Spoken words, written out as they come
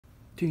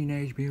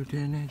Teenage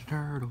Mutant Ninja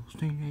Turtles,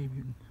 Teenage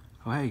Mutant.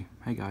 Oh, hey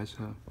guys,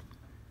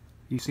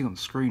 you see on the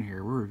screen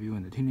here, we're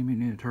reviewing the Teenage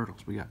Mutant Ninja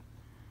Turtles. We got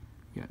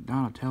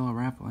Donatello,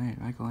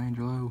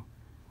 Michelangelo,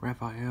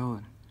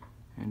 Raphael,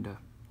 and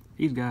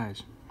these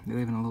guys, they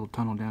live in a little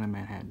tunnel down in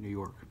Manhattan, New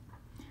York.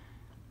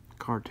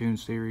 Cartoon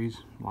series,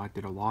 liked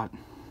it a lot,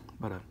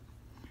 but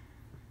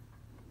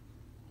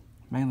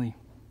mainly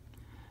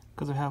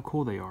because of how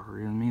cool they are.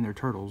 You know what I mean? They're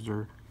turtles, they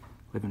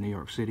live in New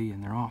York City,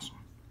 and they're awesome.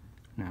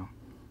 Now,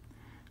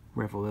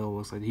 Raphael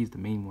looks like he's the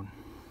mean one.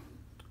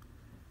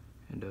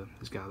 And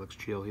this guy looks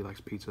chill, he likes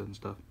pizza and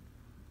stuff.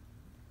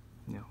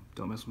 You know,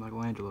 don't mess with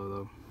Michelangelo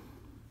though.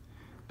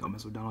 Don't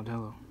mess with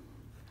Donatello.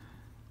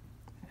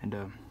 And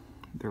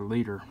their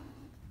leader,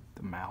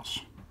 the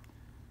mouse.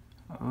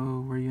 Oh,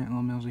 where you at,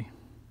 little Millsy?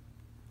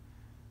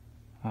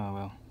 Oh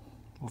well,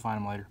 we'll find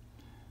him later.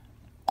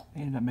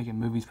 They ended up making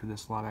movies for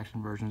this, live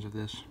action versions of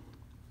this.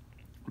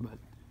 But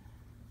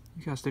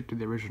you gotta stick to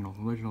the original.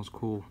 The original's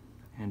cool,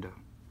 and if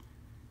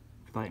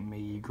you're like me,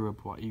 you grew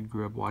up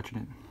watching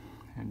it,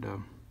 and the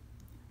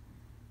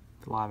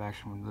live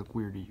action would look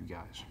weird to you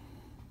guys.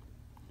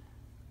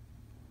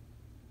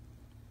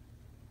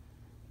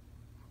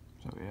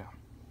 So yeah.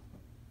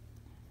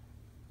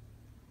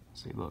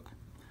 See, look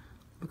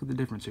at the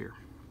difference here.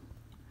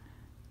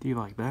 Do you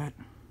like that,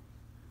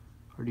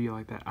 or do you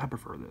like that? I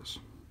prefer this.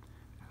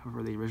 I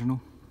prefer the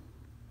original.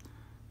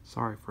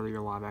 Sorry for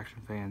your live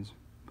action fans,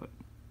 but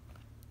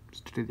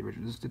stick to the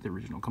original. Just stick to the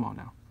original. Come on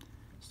now,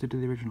 stick to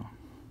the original.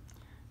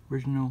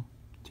 Original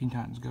Teen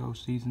Titans Go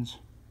seasons.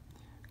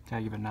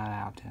 Gotta give it a 9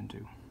 out of 10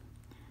 too.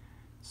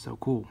 It's so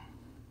cool.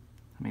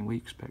 I mean, we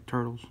expect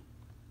turtles.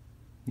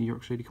 New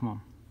York City, come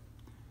on.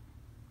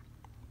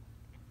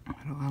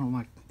 I don't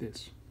like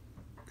this.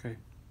 Okay.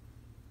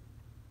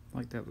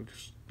 Like that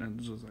looks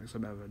like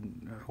some of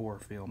a horror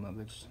film that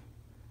looks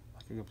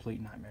like a complete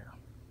nightmare.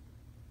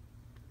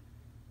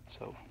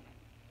 So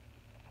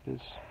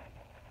this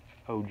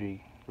OG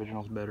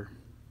original's better.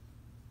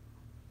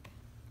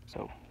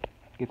 So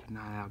get the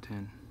 9 out of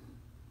 10.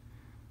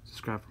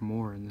 Subscribe for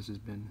more, and this has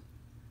been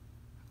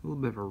a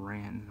little bit of a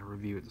rant and a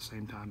review at the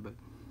same time, but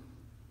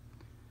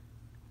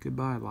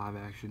goodbye live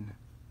action.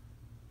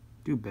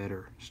 Do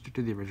better. Stick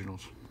to the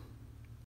originals.